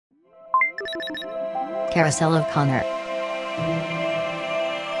Carousel of Connor.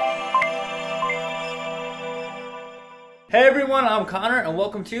 Hey everyone, I'm Connor and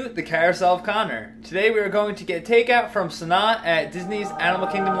welcome to the Carousel of Connor. Today we are going to get takeout from Sanaa at Disney's Animal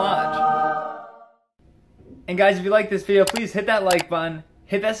Kingdom Lodge. And guys, if you like this video, please hit that like button,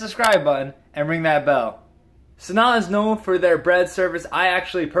 hit that subscribe button, and ring that bell. Sanaa is known for their bread service. I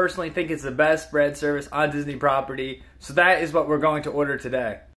actually personally think it's the best bread service on Disney property, so that is what we're going to order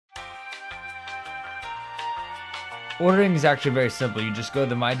today. Ordering is actually very simple. You just go to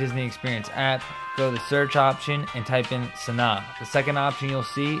the My Disney Experience app, go to the search option, and type in Sanaa. The second option you'll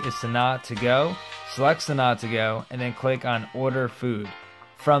see is Sanaa to go. Select Sanaa to go, and then click on Order Food.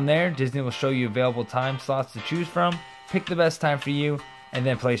 From there, Disney will show you available time slots to choose from, pick the best time for you, and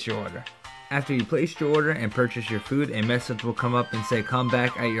then place your order. After you place your order and purchase your food, a message will come up and say come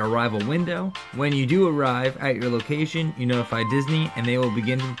back at your arrival window. When you do arrive at your location, you notify Disney, and they will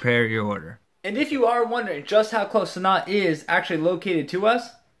begin to prepare your order. And if you are wondering just how close Sanaa is actually located to us,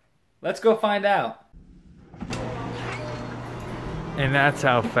 let's go find out. And that's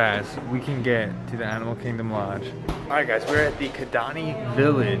how fast we can get to the Animal Kingdom Lodge. Alright guys, we're at the Kidani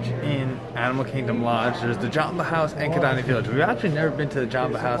Village in Animal Kingdom Lodge. There's the Jamba House and Kidani Village. We've actually never been to the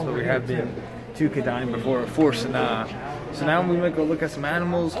Jamba House, but we have been to Kidani before for Sanaa. So now we might go look at some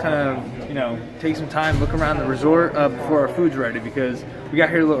animals, kind of, you know, take some time, look around the resort before our food's ready, because we got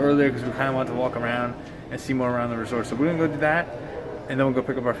here a little earlier because we kind of wanted to walk around and see more around the resort. So we're gonna go do that, and then we'll go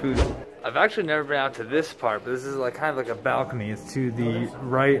pick up our food. I've actually never been out to this part, but this is like kind of like a balcony. It's to the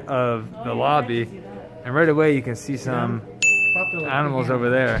right of the lobby, and right away you can see some animals over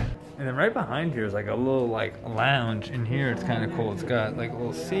there. And then right behind here is like a little like lounge. In here it's kind of cool. It's got like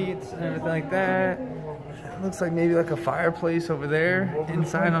little seats and everything like that. It looks like maybe like a fireplace over there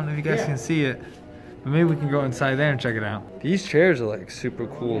inside. I don't know if you guys can see it, but maybe we can go inside there and check it out. These chairs are like super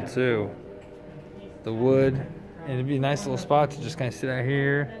cool too. The wood, and it'd be a nice little spot to just kind of sit out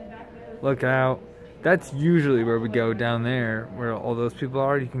here, look out. That's usually where we go, down there where all those people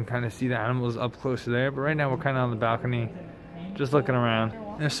are. You can kind of see the animals up close to there, but right now we're kind of on the balcony just looking around.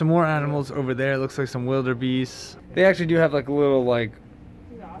 There's some more animals over there. It looks like some wildebeest. They actually do have like a little like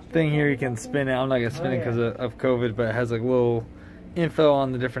thing here you can spin it. I'm not gonna spin it because of COVID, but it has like little info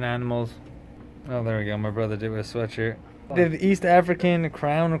on the different animals. Oh, there we go. My brother did with a sweatshirt. They have the East African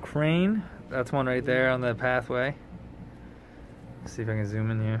crown crane. That's one right there on the pathway. Let's see if I can zoom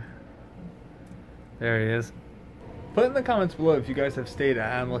in here. There he is. Put in the comments below if you guys have stayed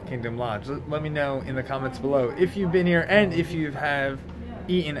at Animal Kingdom Lodge. Let me know in the comments below if you've been here and if you have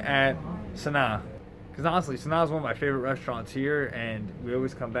eaten at Sanaa. Because honestly, Sanaa is one of my favorite restaurants here, and we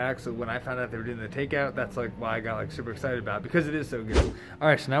always come back. So when I found out they were doing the takeout, that's like why I got like super excited about it, because it is so good. All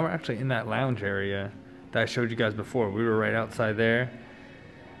right, so now we're actually in that lounge area that I showed you guys before. We were right outside there.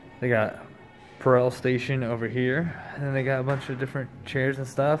 They got Perel Station over here, and then they got a bunch of different chairs and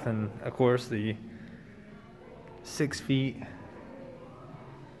stuff, and of course the 6 feet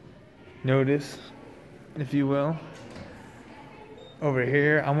notice, if you will. Over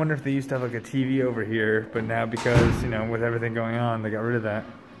here, I wonder if they used to have like a TV over here, but now because, you know, with everything going on, they got rid of that.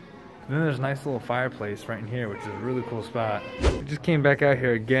 And then there's a nice little fireplace right in here, which is a really cool spot. We just came back out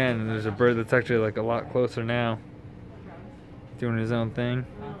here again, and there's a bird that's actually like a lot closer now, doing his own thing.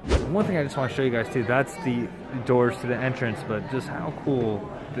 And one thing I just want to show you guys too, that's the doors to the entrance, but just how cool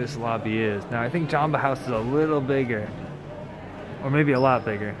this lobby is. Now I think Jamba House is a little bigger, or maybe a lot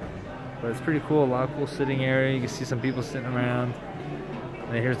bigger, but it's pretty cool. A lot of cool sitting area. You can see some people sitting around.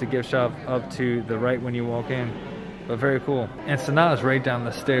 And here's the gift shop up to the right when you walk in, but very cool. And Sanaa is right down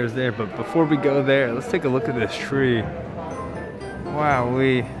the stairs there, but before we go there, let's take a look at this tree.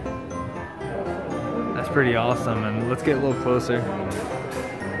 Wowee. That's pretty awesome, and let's get a little closer.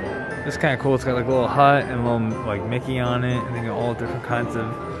 It's kind of cool. It's got like a little hut and a little like Mickey on it, and they got all different kinds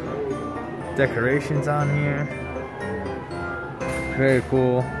of decorations on here. Very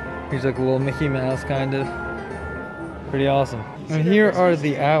cool. Here's like a little Mickey Mouse kind of. Pretty awesome. And here are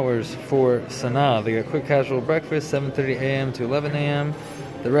the hours for Sanaa. They got quick casual breakfast, 7:30 a.m. to 11 a.m.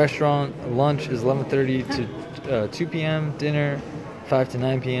 The restaurant lunch is 11:30 to 2 p.m. Dinner 5 to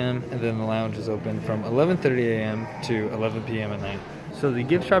 9 p.m. and then the lounge is open from 11:30 a.m. to 11 p.m. at night. So the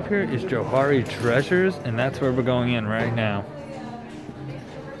gift shop here is Johari Treasures, and that's where we're going in right now.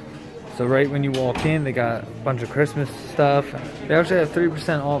 So right when you walk in, they got a bunch of Christmas stuff. They actually have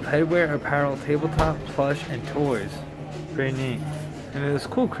 3% off headwear, apparel, tabletop, plush, and toys. Pretty neat. And there's a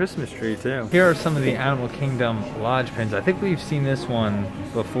cool Christmas tree too. Here are some of the Animal Kingdom Lodge pins. I think we've seen this one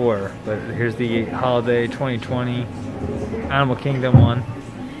before, but here's the Holiday 2020 Animal Kingdom one.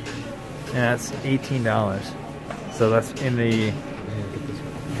 And that's $18. So that's in the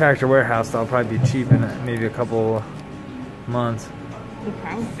Character Warehouse, that'll probably be cheap in maybe a couple months. The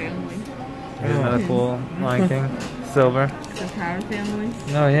Proud Family. Here's another cool Lion King. Silver. The Proud Family.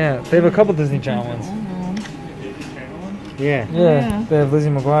 Oh yeah, they have a couple Disney Channel ones. Yeah. They have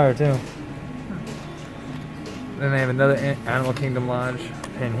Lizzie McGuire too. Then they have another Animal Kingdom Lodge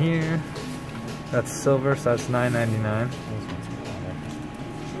pin here. That's silver, so that's $9.99.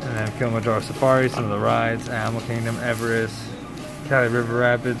 And then Kilimanjaro Safari, some of the rides, Animal Kingdom, Everest, Cali River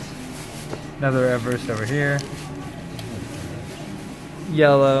Rapids, another Everest over here.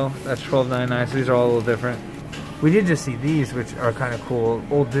 Yellow, that's $12.99, so these are all a little different. We did just see these, which are kind of cool.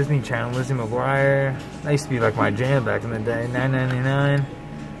 Old Disney Channel, Lizzie McGuire. That used to be like my jam back in the day. $9.99.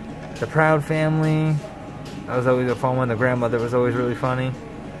 The Proud Family. That was always a fun one. The grandmother was always really funny.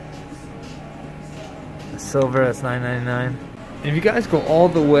 The silver, that's $9.99. If you guys go all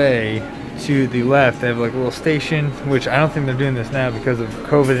the way to the left, they have like a little station, which I don't think they're doing this now because of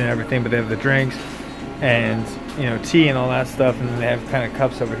COVID and everything, but they have the drinks and, you know, tea and all that stuff, and then they have kind of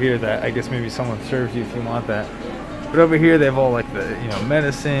cups over here that I guess maybe someone serves you if you want that. But over here they have all like the, you know,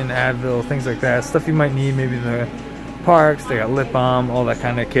 medicine, Advil, things like that, stuff you might need maybe in the parks. They got lip balm, all that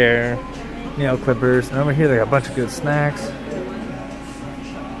kind of care, nail clippers, and over here they got a bunch of good snacks.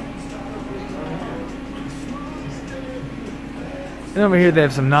 And over here they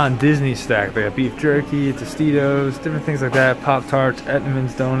have some non-Disney stack. They got beef jerky, Tostitos, different things like that, Pop-Tarts,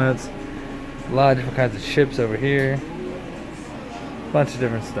 Etman's Donuts, a lot of different kinds of chips over here, a bunch of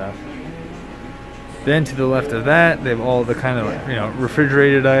different stuff. Then to the left of that, they have all the kind of, you know,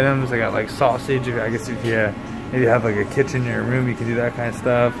 refrigerated items. They got like sausage. I guess if you maybe have like a kitchen in your room, you can do that kind of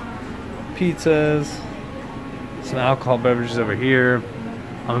stuff. Pizzas, some alcohol beverages over here.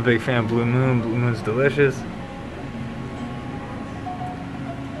 I'm a big fan of Blue Moon. Blue Moon's delicious.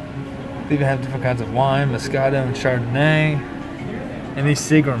 They even have different kinds of wine, Moscato and Chardonnay. And these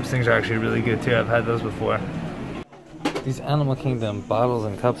Seagram's things are actually really good too. I've had those before. These Animal Kingdom bottles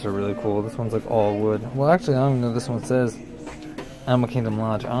and cups are really cool. This one's like all wood. Well, actually, I don't even know if this one says Animal Kingdom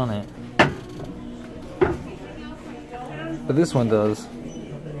Lodge on it. But this one does.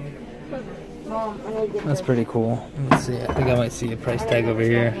 That's pretty cool. Let's see. I think I might see a price tag over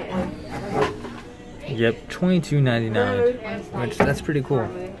here. Yep, $22.99. Which, that's pretty cool.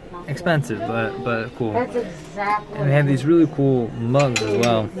 Expensive, but cool. And they have these really cool mugs as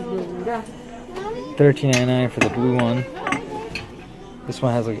well. $13.99 for the blue one. This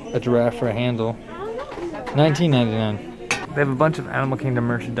one has like a giraffe for a handle. $19.99. They have a bunch of Animal Kingdom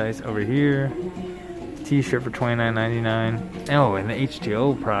merchandise over here. T-shirt for $29.99. Oh, and the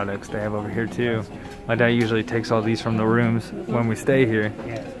H2O products they have over here too. My dad usually takes all these from the rooms when we stay here.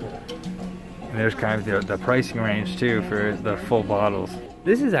 And there's kind of the pricing range too for the full bottles.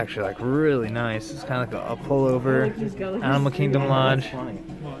 This is actually like really nice. It's kind of like a pullover Animal Kingdom Lodge.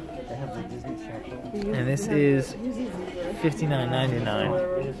 And this is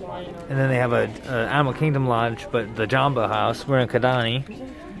 $59.99. And then they have a Animal Kingdom Lodge, but the Jumbo House. We're in Kidani.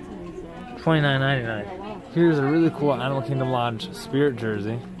 $29.99. Here's a really cool Animal Kingdom Lodge Spirit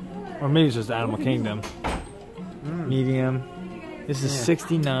jersey. Or maybe it's just Animal Kingdom. Medium. This is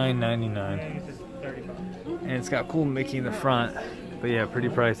 $69.99. And it's got cool Mickey in the front. But yeah, pretty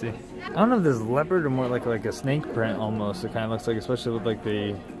pricey. I don't know if this is leopard or more like a snake print almost. It kind of looks like, especially with like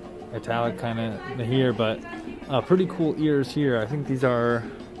the metallic kind of here, but pretty cool ears here. I think these are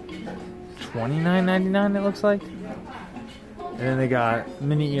 $29.99 it looks like. And then they got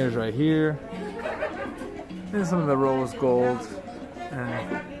mini ears right here. And some of the rose gold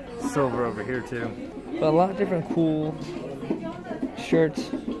and silver over here too. But a lot of different cool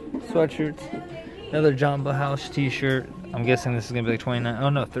shirts, sweatshirts. Another Jumbo House t-shirt. I'm guessing this is gonna be like $29. Oh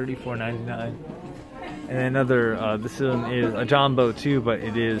no, $34.99. And then another. This one is a Jumbo too, but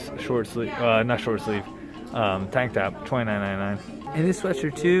it is short sleeve. Not short sleeve. Tank top. $29.99. And this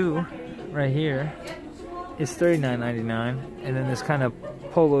sweatshirt too, right here, is $39.99. And then this kind of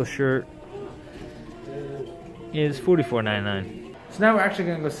polo shirt is $44.99. So now we're actually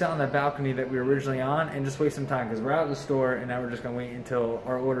gonna go sit on that balcony that we were originally on and just waste some time because we're out of the store and now we're just gonna wait until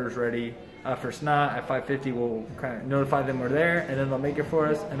our order is ready. For Sanaa at 5:50, we'll kind of notify them we're there, and then they'll make it for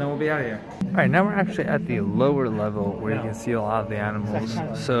us, and then we'll be out of here. All right, now we're actually at the lower level where you can see a lot of the animals.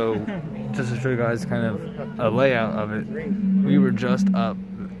 So, just to show you guys kind of a layout of it, we were just up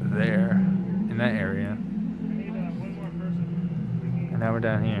there in that area, and now we're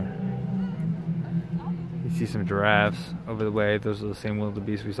down here. You see some giraffes over the way. Those are the same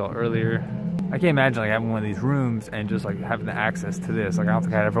wildebeest we saw earlier. I can't imagine like having one of these rooms and just like having the access to this. Like I don't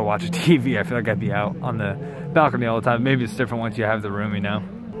think I'd ever watch a TV. I feel like I'd be out on the balcony all the time. Maybe it's different once you have the room, you know.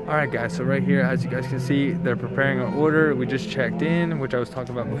 Alright guys, so right here, as you guys can see, they're preparing our order. We just checked in, which I was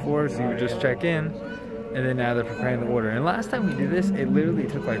talking about before, so you would just check in, and then now they're preparing the order. And last time we did this, it literally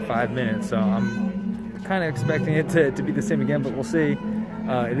took like 5 minutes, so I'm kind of expecting it to be the same again, but we'll see.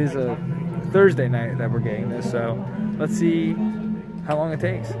 It is a Thursday night that we're getting this, so let's see how long it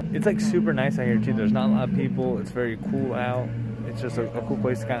takes. It's like super nice out here too. There's not a lot of people. It's very cool out. It's just a cool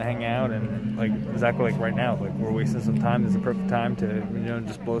place to kind of hang out, and like exactly like right now, like we're wasting some time. It's the perfect time to, you know,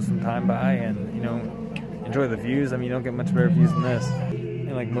 just blow some time by and, you know, enjoy the views. I mean, you don't get much better views than this.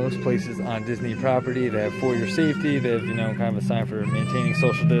 And like most places on Disney property, they have for your safety. They have, you know, kind of a sign for maintaining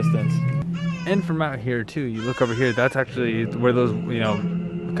social distance. And from out here too, you look over here, that's actually where those, you know,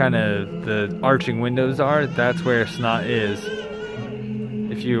 kind of the arching windows are. That's where Sanaa is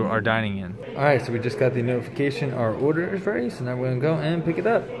if you are dining in. Alright, so we just got the notification our order is ready, so now we're gonna go and pick it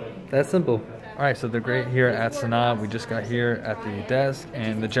up. That's simple. Alright, so they're great here at Sanaa. We just got here at the desk,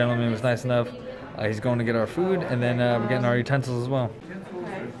 and the gentleman was nice enough. He's going to get our food, and then we're getting our utensils as well.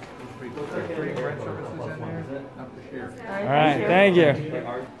 Alright, thank you.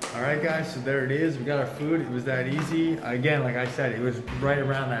 Alright guys, so there it is. We got our food. It was that easy. Again, like I said, it was right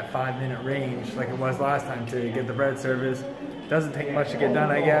around that 5-minute range like it was last time to get the bread service. Doesn't take much to get done,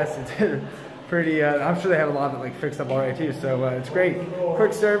 I guess. It's pretty, I'm sure they have a lot of it like fixed up already too, so it's great.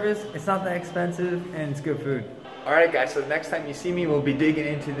 Quick service, it's not that expensive, and it's good food. Alright guys, so the next time you see me, we'll be digging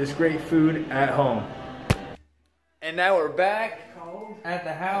into this great food at home. And now we're back at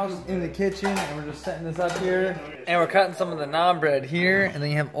the house in the kitchen, and we're just setting this up here. And we're cutting some of the naan bread here, and then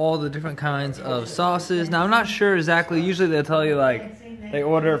you have all the different kinds of sauces. Now I'm not sure exactly, usually they'll tell you like, they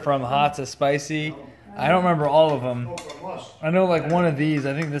order from hot to spicy. I don't remember all of them. I know like one of these,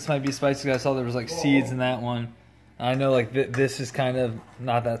 I think this might be spicy. I saw there was like seeds in that one. I know like this is kind of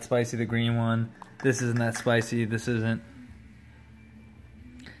not that spicy, the green one. This isn't that spicy, this isn't.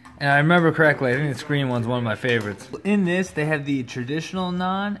 And I remember correctly, I think this green one's one of my favorites. In this, they have the traditional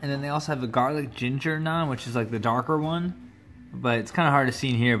naan, and then they also have the garlic ginger naan, which is like the darker one. But it's kind of hard to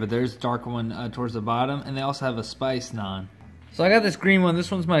see in here, but there's a darker one towards the bottom. And they also have a spice naan. So I got this green one. This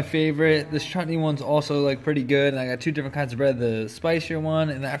one's my favorite. This chutney one's also like pretty good. And I got two different kinds of bread. The spicier one,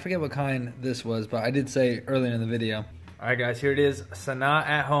 and I forget what kind this was, but I did say earlier in the video. Alright guys, here it is. Sanaa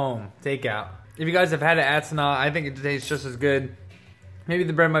at home. Takeout. If you guys have had it at Sanaa, I think it tastes just as good. Maybe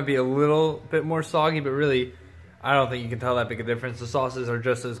the bread might be a little bit more soggy, but really, I don't think you can tell that big a difference. The sauces are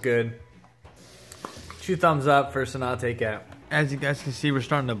just as good. 2 thumbs up for Sanaa Takeout. As you guys can see, we're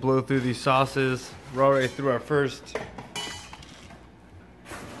starting to blow through these sauces. We're already through our first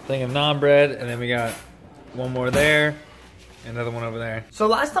thing of naan bread, and then we got one more there, another one over there. So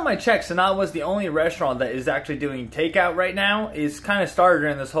last time I checked, Sanaa was the only restaurant that is actually doing takeout right now. It's kind of started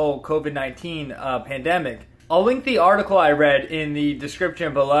during this whole COVID-19 pandemic. I'll link the article I read in the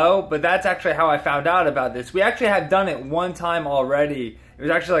description below, but that's actually how I found out about this. We actually have done it one time already. It was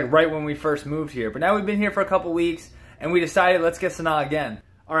actually like right when we first moved here, but now we've been here for a couple weeks, and we decided let's get Sanaa again.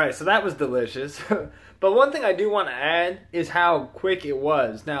 Alright, so that was delicious. But one thing I do want to add is how quick it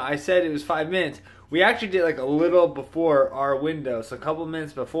was. Now, I said it was 5 minutes. We actually did like a little before our window, so a couple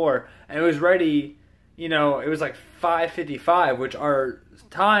minutes before, and it was ready, you know, it was like 5:55, which our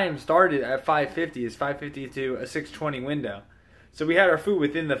time started at 5:50. It's 5:50 to a 6:20 window. So we had our food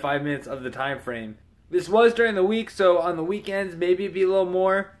within the 5 minutes of the time frame. This was during the week, so on the weekends, maybe it'd be a little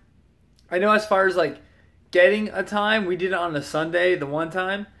more. I know as far as like getting a time, we did it on a Sunday the one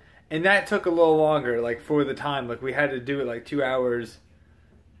time, and that took a little longer, like for the time. Like we had to do it like 2 hours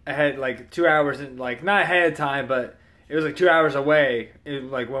ahead, like 2 hours, and like not ahead of time, but it was like 2 hours away,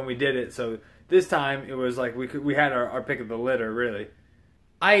 like when we did it. So this time it was like we had our pick of the litter, really.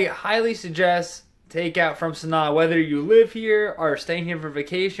 I highly suggest takeout from Sanaa, whether you live here or staying here for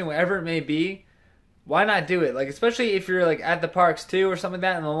vacation, whatever it may be. Why not do it? Like especially if you're like at the parks too or something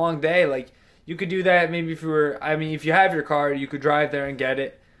like that on a long day, like you could do that. Maybe if you were, I mean, if you have your car, you could drive there and get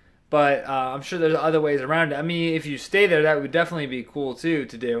it. But I'm sure there's other ways around it. I mean, if you stay there, that would definitely be cool too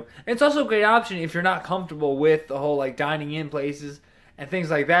to do. And it's also a great option if you're not comfortable with the whole like dining in places and things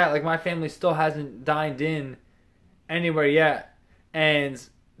like that. Like my family still hasn't dined in anywhere yet, and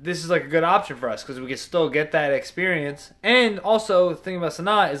this is like a good option for us because we can still get that experience. And also, the thing about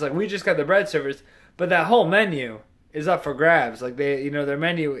Sanaa is like we just got the bread service, but that whole menu is up for grabs. Like they, you know, their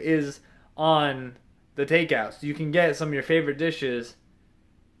menu is on the takeouts. So you can get some of your favorite dishes,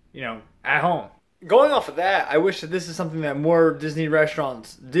 you know, at home. Going off of that, I wish that this is something that more Disney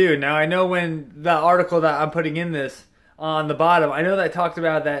restaurants do. Now, I know when the article that I'm putting in this on the bottom, I know that I talked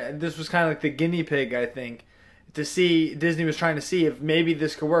about that this was kind of like the guinea pig, I think, to see, Disney was trying to see if maybe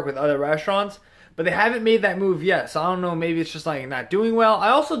this could work with other restaurants. but they haven't made that move yet. So I don't know, maybe it's just like not doing well. I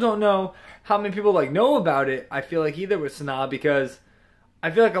also don't know how many people like know about it. I feel like either with Sanaa, because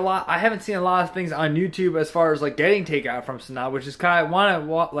I feel like I haven't seen a lot of things on YouTube as far as like getting takeout from Sanaa, which is kind of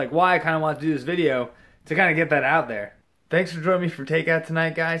why I kind of want to do this video, to kind of get that out there. Thanks for joining me for takeout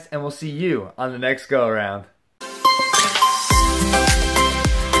tonight, guys, and we'll see you on the next go around.